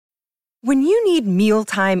When you need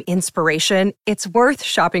mealtime inspiration, it's worth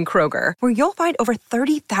shopping Kroger, where you'll find over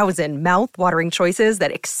 30,000 mouth-watering choices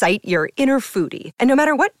that excite your inner foodie. And no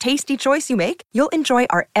matter what tasty choice you make, you'll enjoy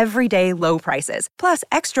our everyday low prices, plus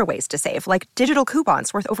extra ways to save, like digital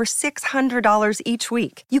coupons worth over $600 each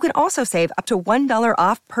week. You can also save up to $1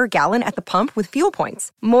 off per gallon at the pump with fuel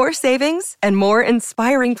points. More savings and more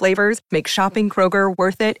inspiring flavors make shopping Kroger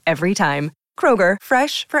worth it every time. Kroger,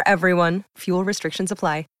 fresh for everyone. Fuel restrictions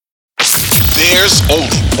apply.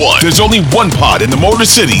 There's only one pod in the Motor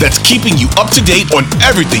City that's keeping you up to date on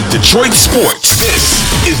everything Detroit sports. This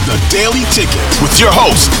is The Daily Ticket with your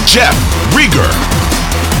host, Jeff Rieger.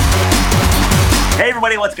 Hey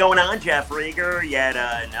everybody, what's going on? Jeff Rieger, yet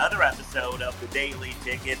another episode of The Daily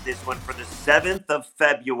Ticket. This one for the 7th of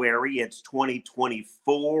February. It's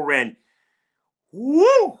 2024, and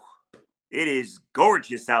woo! It is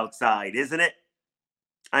gorgeous outside, isn't it?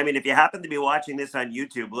 I mean, if you happen to be watching this on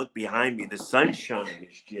YouTube, look behind me. The sunshine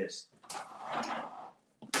is just,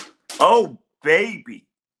 oh, baby.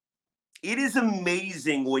 It is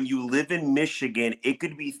amazing when you live in Michigan. It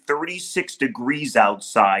could be 36 degrees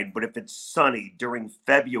outside, but if it's sunny during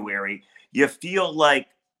February, you feel like,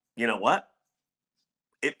 you know what?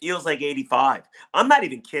 It feels like 85. I'm not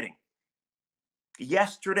even kidding.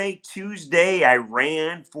 Yesterday, Tuesday, I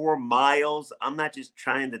ran 4 miles. I'm not just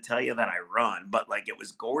trying to tell you that I run, but like it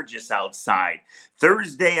was gorgeous outside.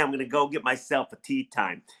 Thursday, I'm going to go get myself a tea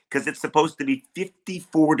time because it's supposed to be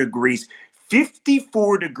 54 degrees.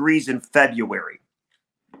 54 degrees in February.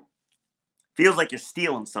 Feels like you're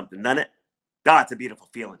stealing something, doesn't it? God, it's a beautiful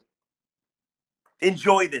feeling.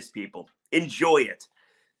 Enjoy this, people. Enjoy it.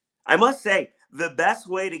 I must say, the best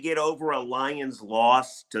way to get over a Lions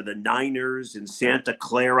loss to the Niners in Santa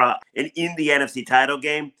Clara and in the NFC title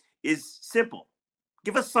game is simple.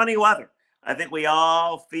 Give us sunny weather. I think we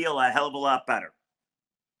all feel a hell of a lot better.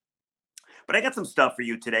 But I got some stuff for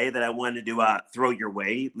you today that I wanted to throw your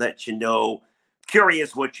way, let you know,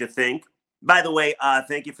 curious what you think. By the way,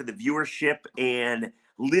 thank you for the viewership and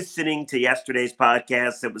listening to yesterday's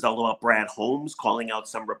podcast. It was all about Brad Holmes calling out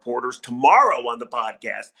some reporters. Tomorrow on the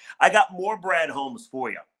podcast, I got more Brad Holmes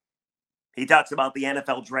for you. He talks about the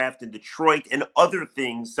NFL draft in Detroit and other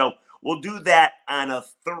things. So we'll do that on a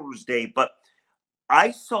Thursday. But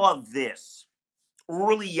I saw this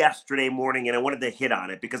early yesterday morning, and I wanted to hit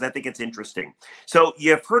on it because I think it's interesting. So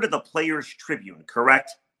you've heard of the Players Tribune,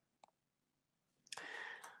 correct?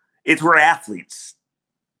 It's where athletes,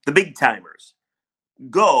 the big timers,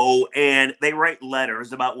 go and they write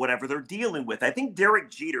letters about whatever they're dealing with. I think Derek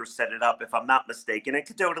Jeter set it up, if I'm not mistaken. I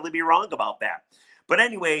could totally be wrong about that. But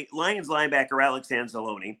anyway, Lions linebacker Alex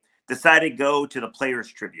Anzalone decided to go to the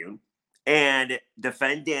Players Tribune and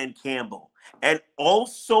defend Dan Campbell, and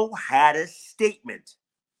also had a statement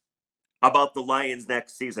about the Lions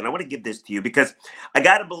next season. I want to give this to you because I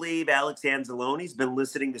got to believe Alex Anzalone's been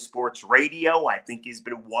listening to sports radio. I think he's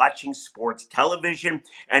been watching sports television,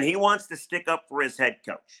 and he wants to stick up for his head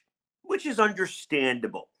coach, which is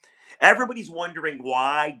understandable. Everybody's wondering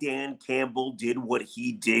why Dan Campbell did what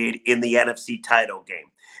he did in the NFC title game.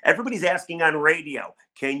 Everybody's asking on radio,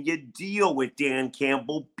 can you deal with Dan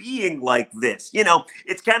Campbell being like this? You know,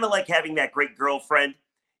 it's kind of like having that great girlfriend.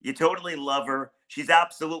 You totally love her. She's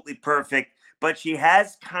absolutely perfect, but she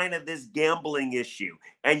has kind of this gambling issue,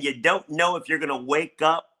 and you don't know if you're going to wake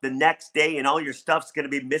up the next day and all your stuff's going to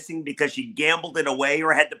be missing because she gambled it away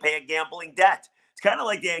or had to pay a gambling debt. It's kind of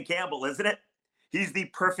like Dan Campbell, isn't it? He's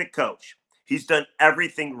the perfect coach. He's done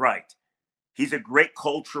everything right. He's a great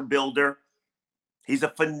culture builder. He's a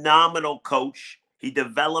phenomenal coach. He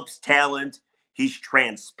develops talent. He's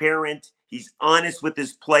transparent. He's honest with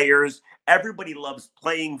his players. Everybody loves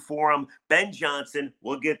playing for him. Ben Johnson,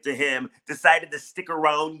 we'll get to him, decided to stick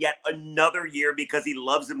around yet another year because he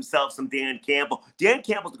loves himself some Dan Campbell. Dan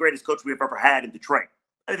Campbell's the greatest coach we've ever had in Detroit.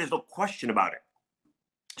 I mean, there's no question about it.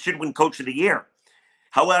 Should win Coach of the Year.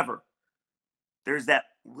 However, there's that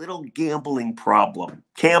little gambling problem.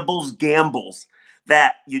 Campbell's gambles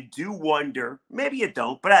that you do wonder, maybe you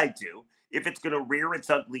don't, but I do, if it's going to rear its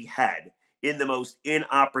ugly head in the most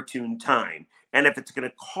inopportune time. And if it's going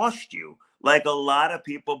to cost you, like a lot of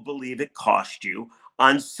people believe it cost you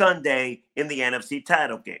on Sunday in the NFC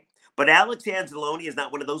title game. But Alex Anzalone is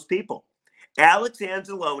not one of those people. Alex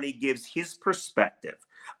Anzalone gives his perspective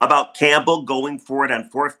about Campbell going for it on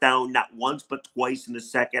fourth down, not once but twice in the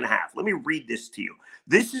second half. Let me read this to you.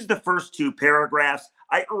 This is the first 2 paragraphs.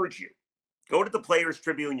 I urge you, go to the Players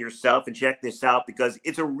Tribune yourself and check this out because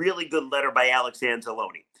it's a really good letter by Alex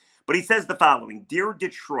Anzalone. But he says the following: Dear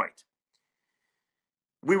Detroit,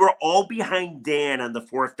 we were all behind Dan on the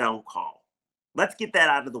fourth down call. Let's get that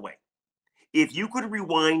out of the way. If you could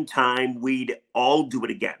rewind time, we'd all do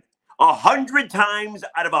it again. 100 times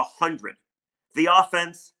out of 100. The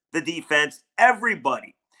offense, the defense,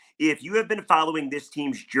 everybody. If you have been following this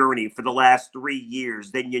team's journey for the last 3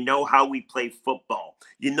 years, then you know how we play football.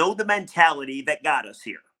 You know the mentality that got us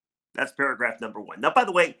here. That's paragraph number 1. Now, by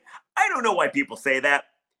the way, I don't know why people say that.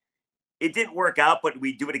 It didn't work out, but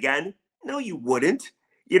we do it again. No, you wouldn't.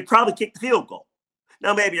 You'd probably kick the field goal.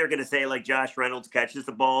 Now, maybe you're going to say, like Josh Reynolds catches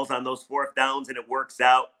the balls on those fourth downs and it works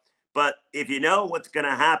out. But if you know what's going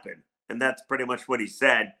to happen, and that's pretty much what he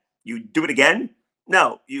said, you do it again?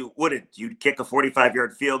 No, you wouldn't. You'd kick a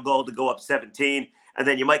 45-yard field goal to go up 17, and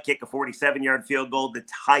then you might kick a 47-yard field goal to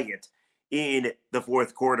tie it in the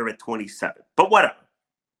fourth quarter at 27. But whatever.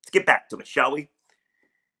 Let's get back to it, shall we?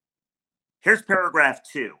 Here's paragraph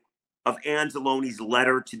 2 of Anzalone's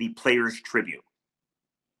letter to the Players Tribune.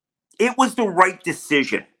 It was the right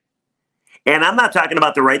decision. And I'm not talking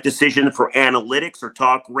about the right decision for analytics or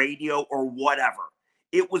talk radio or whatever.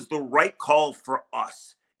 It was the right call for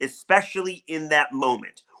us, especially in that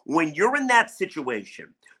moment. When you're in that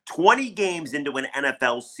situation, 20 games into an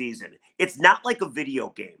NFL season, it's not like a video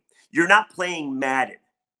game. You're not playing Madden.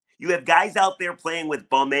 You have guys out there playing with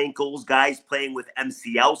bum ankles, guys playing with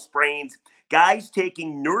MCL sprains, guys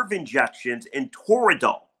taking nerve injections and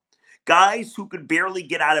Toradol, guys who could barely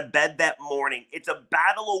get out of bed that morning. It's a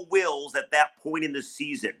battle of wills at that point in the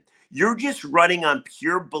season. You're just running on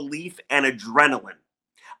pure belief and adrenaline.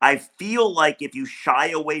 I feel like if you shy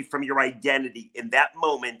away from your identity in that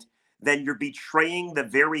moment, then you're betraying the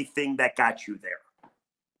very thing that got you there.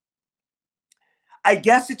 I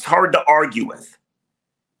guess it's hard to argue with,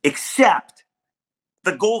 except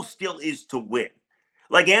the goal still is to win.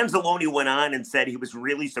 Like Anzalone went on and said he was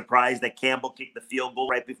really surprised that Campbell kicked the field goal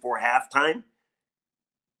right before halftime.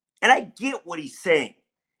 And I get what he's saying.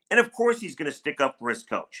 And of course he's going to stick up for his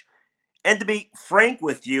coach. And to be frank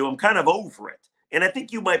with you, I'm kind of over it. And I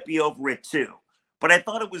think you might be over it too. But I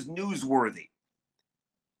thought it was newsworthy.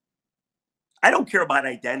 I don't care about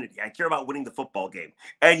identity. I care about winning the football game.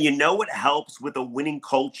 And you know what helps with a winning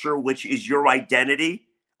culture, which is your identity?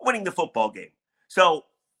 Winning the football game. So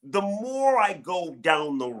the more I go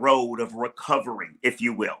down the road of recovery, if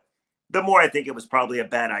you will, the more I think it was probably a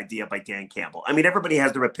bad idea by Dan Campbell. I mean, everybody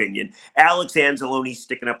has their opinion. Alex Anzalone's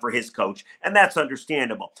sticking up for his coach, and that's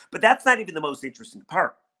understandable. But that's not even the most interesting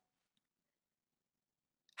part.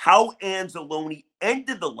 How Anzalone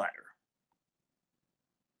ended the letter,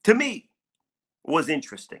 to me, was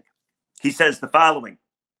interesting. He says the following: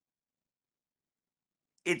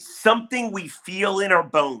 it's something we feel in our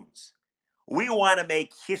bones. We want to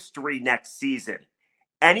make history next season.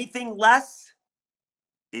 Anything less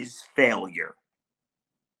is failure.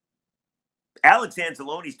 Alex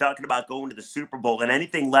Anzalone's talking about going to the Super Bowl, and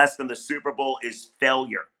anything less than the Super Bowl is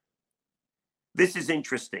failure. This is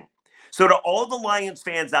interesting. So to all the Lions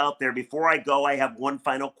fans out there, before I go, I have one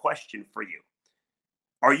final question for you.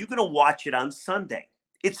 Are you going to watch it on Sunday?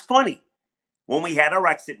 It's funny. When we had our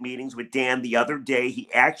exit meetings with Dan the other day, he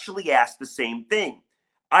actually asked the same thing.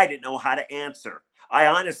 I didn't know how to answer. I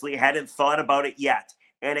honestly hadn't thought about it yet.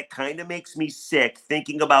 And it kind of makes me sick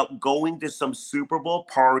thinking about going to some Super Bowl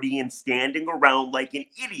party and standing around like an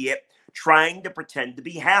idiot trying to pretend to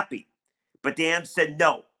be happy. But Dan said,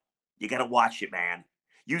 no, you got to watch it, man.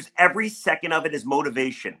 Use every second of it as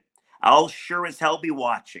motivation. I'll sure as hell be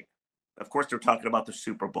watching. Of course, they're talking about the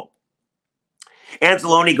Super Bowl.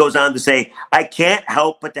 Anzalone goes on to say, I can't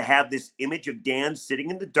help but to have this image of Dan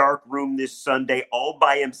sitting in the dark room this Sunday all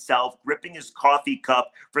by himself, gripping his coffee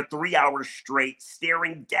cup for 3 hours straight,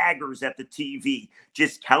 staring daggers at the TV,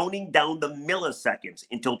 just counting down the milliseconds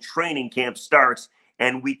until training camp starts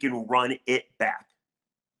and we can run it back.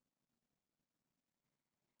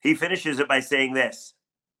 He finishes it by saying this: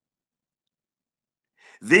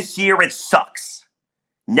 this year it sucks.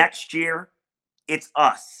 Next year, it's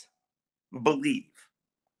us. Believe.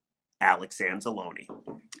 Alex Anzalone.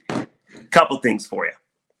 Couple things for you.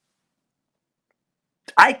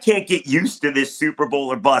 I can't get used to this Super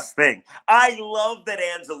Bowl or bust thing. I love that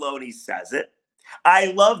Anzalone says it. I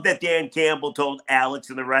love that Dan Campbell told Alex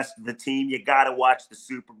and the rest of the team, you got to watch the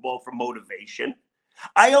Super Bowl for motivation.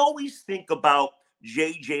 I always think about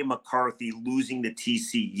J.J. McCarthy losing to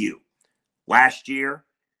TCU last year.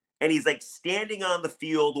 And he's like standing on the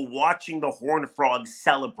field watching the Horned Frogs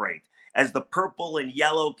celebrate as the purple and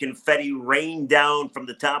yellow confetti rained down from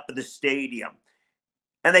the top of the stadium.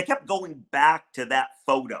 And they kept going back to that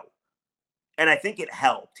photo. And I think it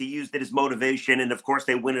helped. He used it as motivation. And of course,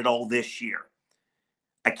 they win it all this year.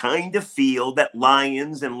 I kind of feel that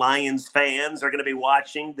Lions and Lions fans are going to be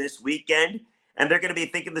watching this weekend, and they're going to be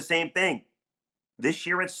thinking the same thing. This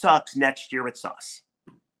year it sucks. Next year it's us.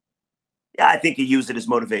 Yeah, I think you use it as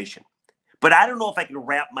motivation. But I don't know if I can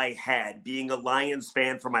wrap my head, being a Lions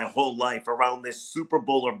fan for my whole life, around this Super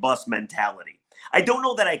Bowl or bust mentality. I don't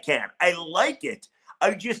know that I can. I like it.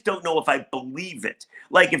 I just don't know if I believe it.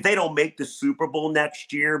 Like, if they don't make the Super Bowl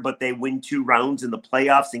next year, but they win 2 rounds in the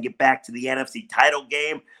playoffs and get back to the NFC title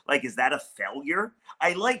game, like, is that a failure?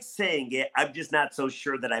 I like saying it. I'm just not so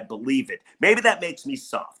sure that I believe it. Maybe that makes me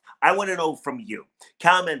soft. I want to know from you.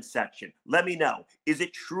 Comment section. Let me know. Is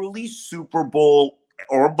it truly Super Bowl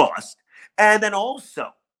or bust? And then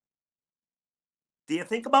also, do you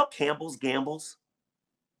think about Campbell's gambles?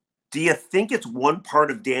 Do you think it's one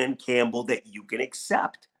part of Dan Campbell that you can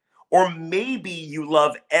accept? Or maybe you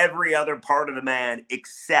love every other part of the man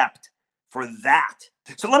except for that.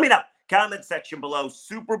 So let me know. Comment section below,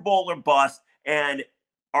 Super Bowl or bust, and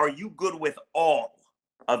are you good with all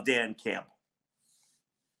of Dan Campbell?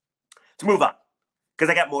 Let's move on, because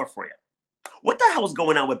I got more for you. What the hell is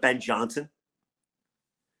going on with Ben Johnson?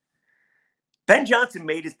 Ben Johnson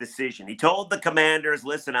made his decision. He told the Commanders,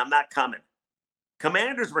 listen, I'm not coming.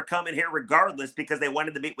 Commanders were coming here regardless because they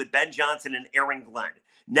wanted to meet with Ben Johnson and Aaron Glenn.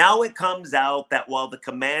 Now it comes out that while the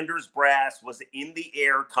Commanders brass was in the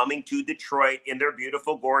air coming to Detroit in their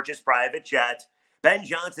beautiful, gorgeous private jet, Ben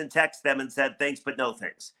Johnson texted them and said, thanks, but no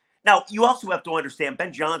thanks. Now, you also have to understand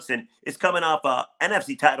Ben Johnson is coming off a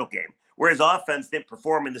NFC title game where his offense didn't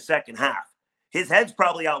perform in the second half. His head's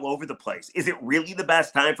probably all over the place. Is it really the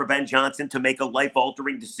best time for Ben Johnson to make a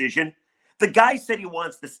life-altering decision? The guy said he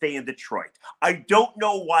wants to stay in Detroit. I don't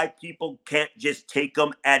know why people can't just take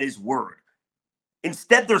him at his word.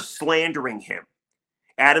 Instead, they're slandering him.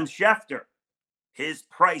 Adam Schefter, his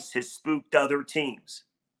price has spooked other teams.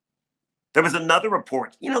 There was another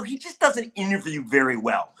report. He just doesn't interview very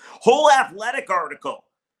well. Whole Athletic article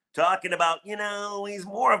talking about, he's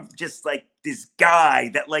more of just like this guy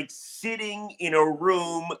that likes sitting in a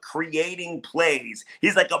room creating plays.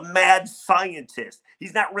 He's like a mad scientist.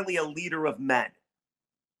 He's not really a leader of men.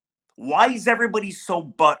 Why is everybody so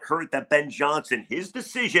butthurt that Ben Johnson, his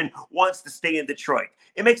decision, wants to stay in Detroit?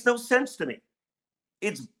 It makes no sense to me.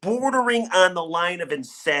 It's bordering on the line of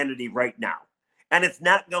insanity right now, and it's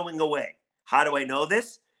not going away. How do I know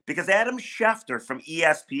this? Because Adam Schefter from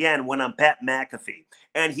ESPN went on Pat McAfee,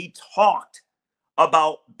 and he talked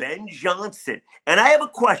about Ben Johnson. And I have a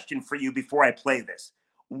question for you before I play this.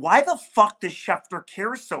 Why the fuck does Schefter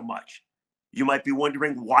care so much? You might be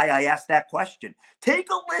wondering why I asked that question. Take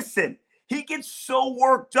a listen. He gets so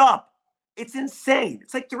worked up. It's insane.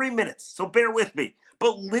 It's like 3 minutes, so bear with me.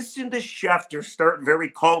 But listen to Schefter start very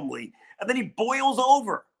calmly, and then he boils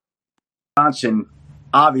over. Johnson,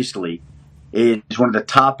 obviously, is one of the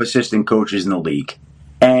top assistant coaches in the league.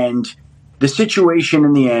 And the situation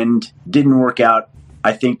in the end didn't work out,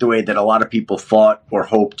 I think, the way that a lot of people thought or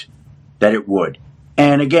hoped that it would.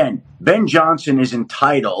 And again, Ben Johnson is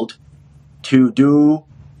entitled to do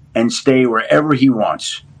and stay wherever he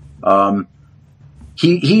wants.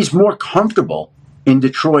 He's more comfortable in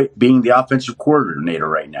Detroit being the offensive coordinator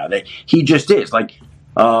right now. He just is. Like,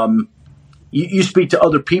 you speak to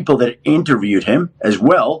other people that interviewed him as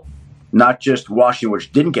well, not just Washington,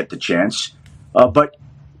 which didn't get the chance, but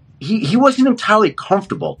he wasn't entirely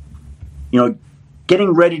comfortable,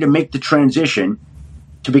 getting ready to make the transition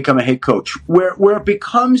to become a head coach. Where it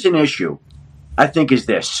becomes an issue, I think, is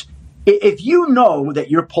this. If you know that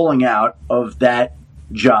you're pulling out of that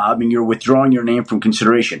job and you're withdrawing your name from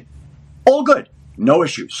consideration, all good, no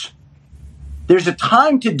issues. There's a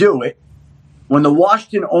time to do it when the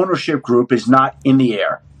Washington ownership group is not in the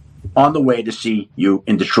air on the way to see you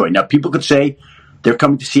in Detroit. Now, people could say they're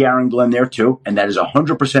coming to see Aaron Glenn there too, and that is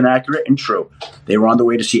 100% accurate and true. They were on the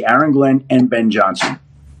way to see Aaron Glenn and Ben Johnson.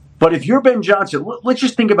 But if you're Ben Johnson, let's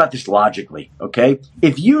just think about this logically, okay?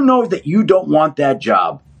 If you know that you don't want that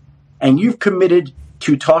job and you've committed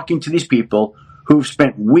to talking to these people who've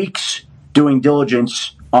spent weeks doing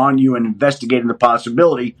diligence on you and investigating the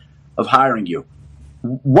possibility of hiring you,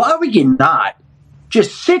 why would you not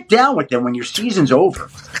just sit down with them when your season's over?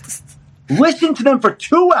 Listen to them for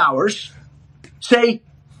 2 hours. Say,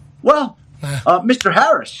 well, Mr.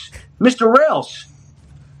 Harris, Mr. Rails,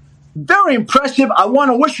 very impressive. I want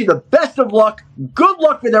to wish you the best of luck. Good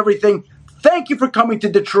luck with everything. Thank you for coming to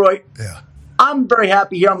Detroit. Yeah. I'm very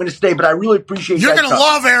happy here. I'm going to stay, but I really appreciate You're going to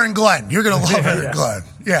love Aaron Glenn. You're going to love Aaron Glenn.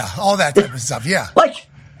 Yeah, all that type of stuff. Yeah.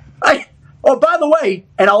 By the way,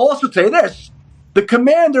 and I'll also tell you this, the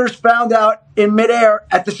Commanders found out in midair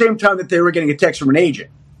at the same time that they were getting a text from an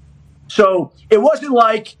agent. So it wasn't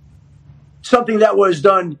like something that was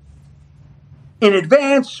done in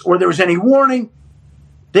advance or there was any warning.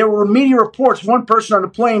 There were media reports. One person on the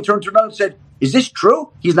plane turned to another and said, Is this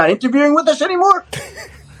true? He's not interviewing with us anymore?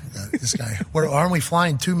 This guy. Aren't we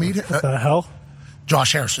flying 2 meters? The hell?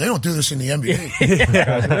 Josh Harris. They don't do this in the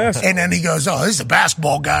NBA. And then he goes, "Oh, this is the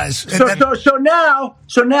basketball guys." So now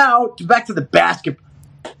back to the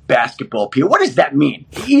basketball people. What does that mean?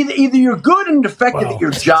 Either you're good and effective at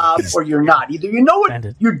your job, or you're not. Either you know what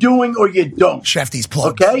you're doing or you don't. Shefty's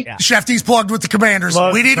plugged. Okay, Shefty's plugged with the Commanders.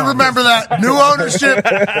 We need to remember that. New ownership.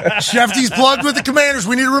 Shefty's plugged with the Commanders.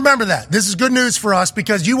 We need to remember that. This is good news for us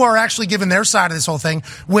because you are actually giving their side of this whole thing,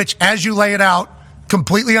 which, as you lay it out,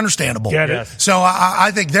 completely understandable. Get it. So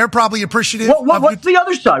I think they're probably appreciative. What's the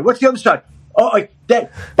other side? What's the other side? Oh,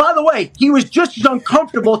 by the way, he was just as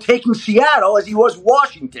uncomfortable taking Seattle as he was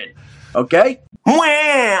Washington. Okay?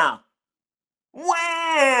 Wham!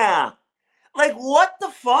 Like, what the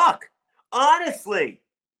fuck? Honestly.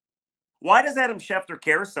 Why does Adam Schefter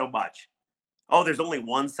care so much? Oh, there's only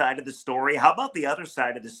one side of the story. How about the other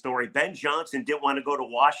side of the story? Ben Johnson didn't want to go to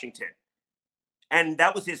Washington. And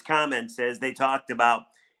that was his comments as they talked about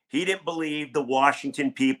he didn't believe the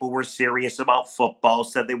Washington people were serious about football,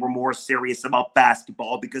 said they were more serious about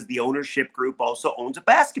basketball because the ownership group also owns a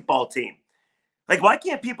basketball team. Like, why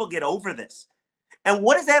can't people get over this? And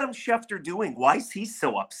what is Adam Schefter doing? Why is he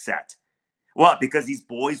so upset? What, because he's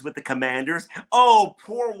boys with the Commanders? Oh,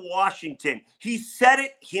 poor Washington. He said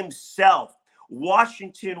it himself.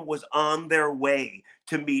 Washington was on their way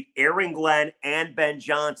to meet Aaron Glenn and Ben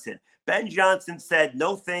Johnson. Ben Johnson said,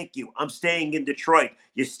 no, thank you. I'm staying in Detroit.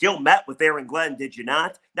 You still met with Aaron Glenn, did you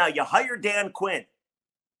not? Now, you hired Dan Quinn,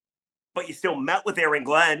 but you still met with Aaron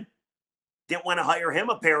Glenn. Didn't want to hire him,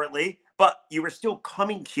 apparently, but you were still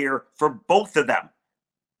coming here for both of them.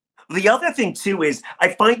 The other thing, too, is I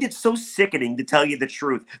find it so sickening, to tell you the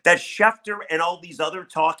truth, that Schefter and all these other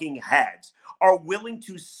talking heads are willing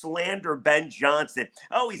to slander Ben Johnson.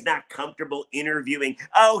 Oh, he's not comfortable interviewing.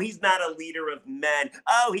 Oh, he's not a leader of men.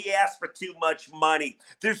 Oh, he asked for too much money.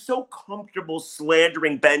 They're so comfortable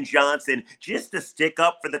slandering Ben Johnson just to stick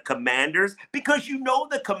up for the Commanders because you know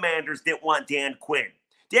the Commanders didn't want Dan Quinn.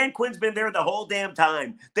 Dan Quinn's been there the whole damn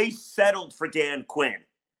time. They settled for Dan Quinn.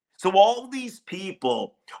 So all these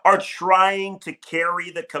people are trying to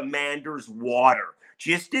carry the Commanders' water.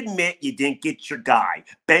 Just admit you didn't get your guy.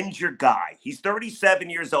 Ben's your guy. He's 37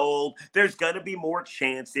 years old. There's going to be more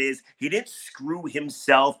chances. He didn't screw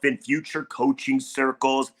himself in future coaching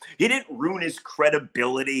circles. He didn't ruin his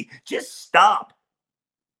credibility. Just stop.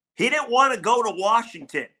 He didn't want to go to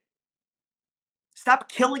Washington. Stop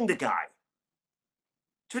killing the guy.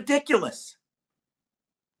 It's ridiculous.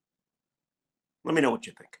 Let me know what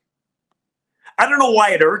you think. I don't know why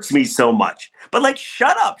it irks me so much, but like,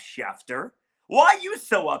 shut up, Schefter. Why are you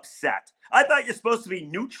so upset? I thought you're supposed to be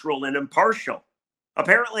neutral and impartial.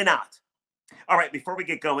 Apparently not. All right, before we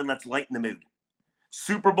get going, let's lighten the mood.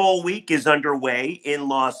 Super Bowl week is underway in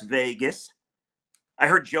Las Vegas. I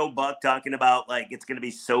heard Joe Buck talking about, like, it's going to be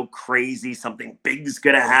so crazy. Something big's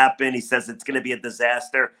going to happen. He says it's going to be a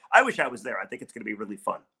disaster. I wish I was there. I think it's going to be really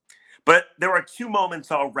fun. But there are two moments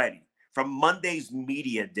already from Monday's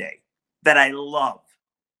media day that I love.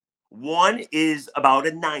 One is about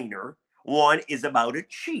a Niner. One is about a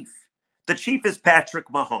Chief. The Chief is Patrick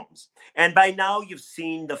Mahomes. And by now you've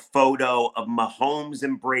seen the photo of Mahomes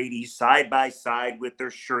and Brady side by side with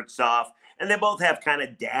their shirts off. And they both have kind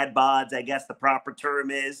of dad bods, I guess the proper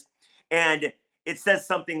term is. And it says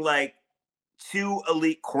something like, two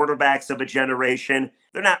elite quarterbacks of a generation.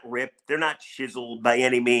 They're not ripped. They're not chiseled by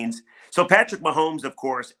any means. So Patrick Mahomes, of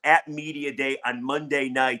course, at media day on Monday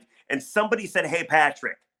night. And somebody said, hey,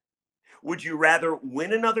 Patrick, would you rather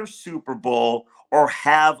win another Super Bowl or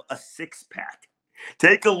have a six-pack?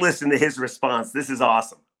 Take a listen to his response. This is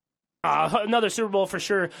awesome. Another Super Bowl for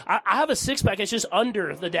sure. I have a six-pack. It's just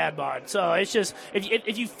under the dad bod. So it's just,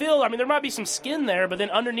 if you feel, I mean, there might be some skin there, but then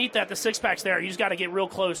underneath that, the six-pack's there. You just got to get real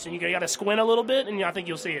close, and you got to squint a little bit, and I think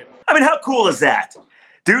you'll see it. I mean, how cool is that?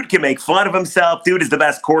 Dude can make fun of himself. Dude is the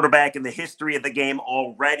best quarterback in the history of the game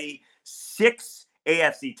already. 6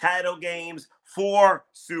 AFC title games, 4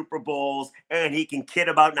 Super Bowls, and he can kid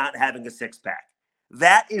about not having a six-pack.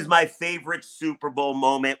 That is my favorite Super Bowl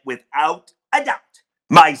moment without a doubt.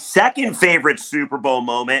 My second favorite Super Bowl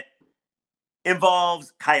moment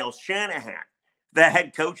involves Kyle Shanahan, the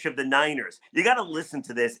head coach of the Niners. You got to listen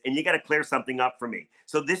to this, and you got to clear something up for me.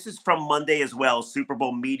 So this is from Monday as well, Super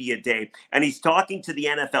Bowl Media Day, and he's talking to the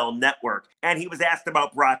NFL Network, and he was asked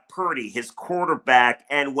about Brock Purdy, his quarterback,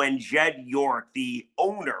 and when Jed York, the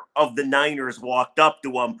owner of the Niners, walked up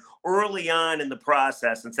to him early on in the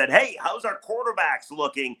process and said, hey, how's our quarterbacks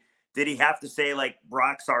looking? Did he have to say, like,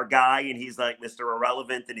 Brock's our guy, and he's like Mr.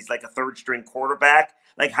 Irrelevant, and he's like a third-string quarterback?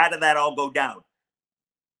 Like, how did that all go down?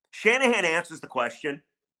 Shanahan answers the question,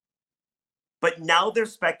 but now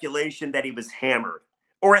there's speculation that he was hammered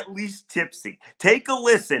or at least tipsy. Take a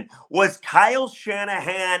listen. Was Kyle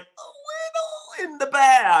Shanahan a little in the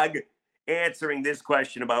bag answering this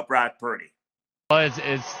question about Brock Purdy? Well,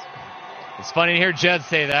 it's funny to hear Jed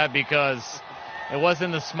say that because it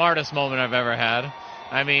wasn't the smartest moment I've ever had.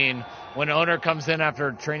 I mean, when an owner comes in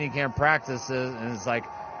after training camp practices and is like,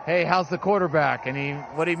 hey, how's the quarterback? And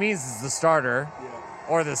what he means is the starter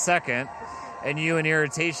or the second. And you in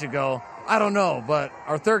irritation go, I don't know, but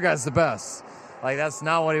our third guy's the best. Like, that's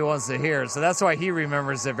not what he wants to hear. So that's why he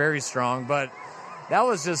remembers it very strong. But that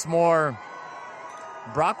was just more,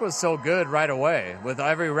 Brock was so good right away with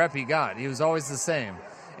every rep he got. He was always the same.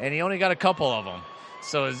 And he only got a couple of them.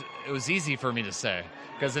 So it was easy for me to say.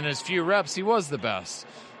 Because in his few reps, he was the best.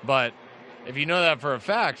 But if you know that for a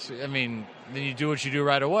fact, I mean, then you do what you do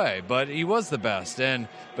right away. But he was the best.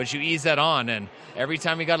 But you ease that on. And every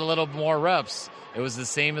time he got a little more reps, it was the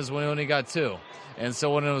same as when he only got 2. And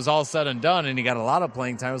so when it was all said and done and he got a lot of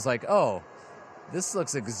playing time, it was like, oh, this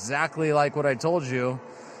looks exactly like what I told you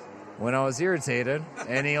when I was irritated.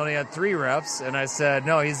 And he only had 3 reps. And I said,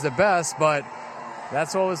 no, he's the best. But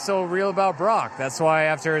that's what was so real about Brock. That's why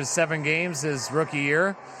after his 7 games, his rookie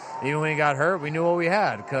year, even when he got hurt, we knew what we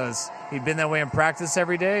had because he'd been that way in practice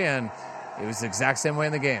every day, and it was the exact same way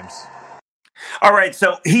in the games. All right,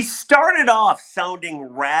 so he started off sounding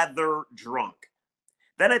rather drunk.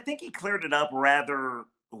 Then I think he cleared it up rather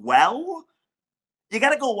well. You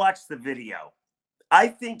got to go watch the video. I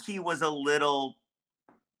think he was a little...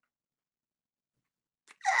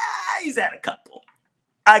 he's had a couple.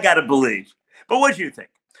 I got to believe. But what do you think?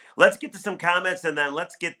 Let's get to some comments, and then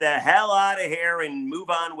let's get the hell out of here and move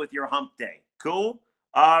on with your hump day. Cool?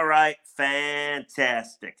 All right,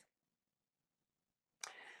 fantastic.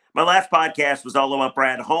 My last podcast was all about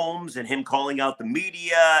Brad Holmes and him calling out the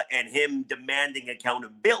media and him demanding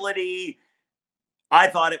accountability. I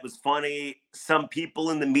thought it was funny. Some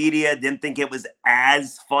people in the media didn't think it was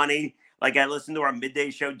as funny. Like, I listened to our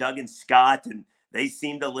midday show, Doug and Scott, and they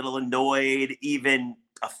seemed a little annoyed, even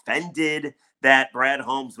offended that Brad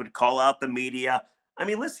Holmes would call out the media. I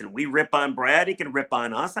mean, listen, we rip on Brad. He can rip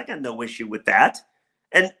on us. I got no issue with that.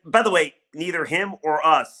 And by the way, neither him or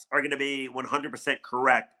us are going to be 100%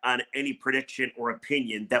 correct on any prediction or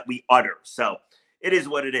opinion that we utter. So it is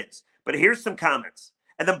what it is. But here's some comments.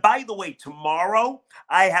 And then, by the way, tomorrow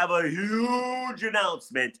I have a huge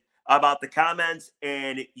announcement about the comments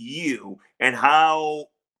and you and how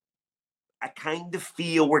I kind of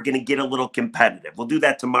feel we're going to get a little competitive. We'll do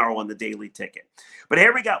that tomorrow on the Daily Ticket. But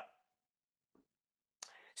here we go.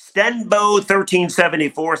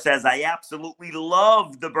 Stenbo1374 says, I absolutely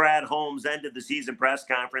love the Brad Holmes end of the season press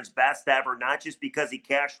conference. Best ever, not just because he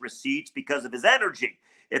cashed receipts, because of his energy.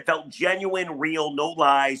 It felt genuine, real, no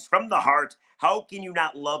lies, from the heart. How can you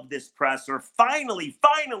not love this presser? Finally,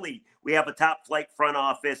 we have a top flight front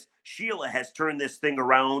office. Sheila has turned this thing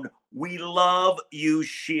around. We love you,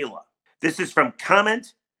 Sheila. This is from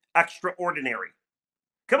Comment Extraordinary.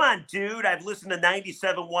 Come on, dude. I've listened to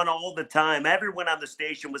 97.1 all the time. Everyone on the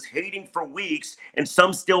station was hating for weeks, and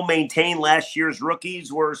some still maintain last year's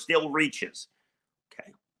rookies were still reaches.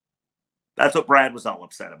 Okay. That's what Brad was all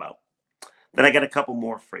upset about. Then I got a couple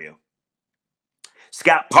more for you.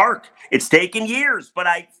 Scott Park, it's taken years, but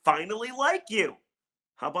I finally like you.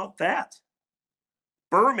 How about that?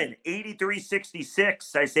 Berman,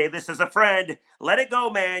 8366. I say this as a friend. Let it go,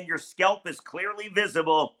 man. Your scalp is clearly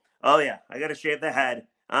visible. Oh, yeah. I got to shave the head.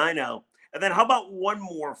 I know. And then how about one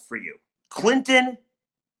more for you? Clinton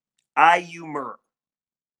Ayumer.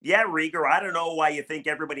 Yeah, Rieger, I don't know why you think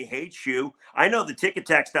everybody hates you. I know the ticket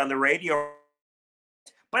text on the radio,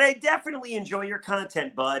 but I definitely enjoy your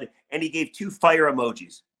content, bud. And he gave 2 fire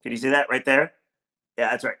emojis. Can you see that right there?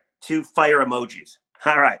 Yeah, that's right. 2 fire emojis.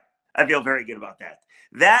 All right. I feel very good about that.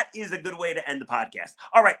 That is a good way to end the podcast.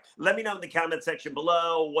 All right. Let me know in the comment section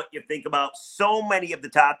below what you think about so many of the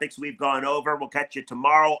topics we've gone over. We'll catch you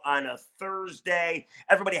tomorrow on a Thursday.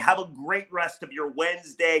 Everybody have a great rest of your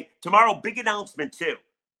Wednesday. Tomorrow, big announcement too.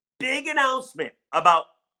 Big announcement about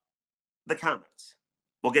the comments.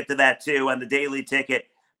 We'll get to that too on the Daily Ticket.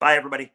 Bye, everybody.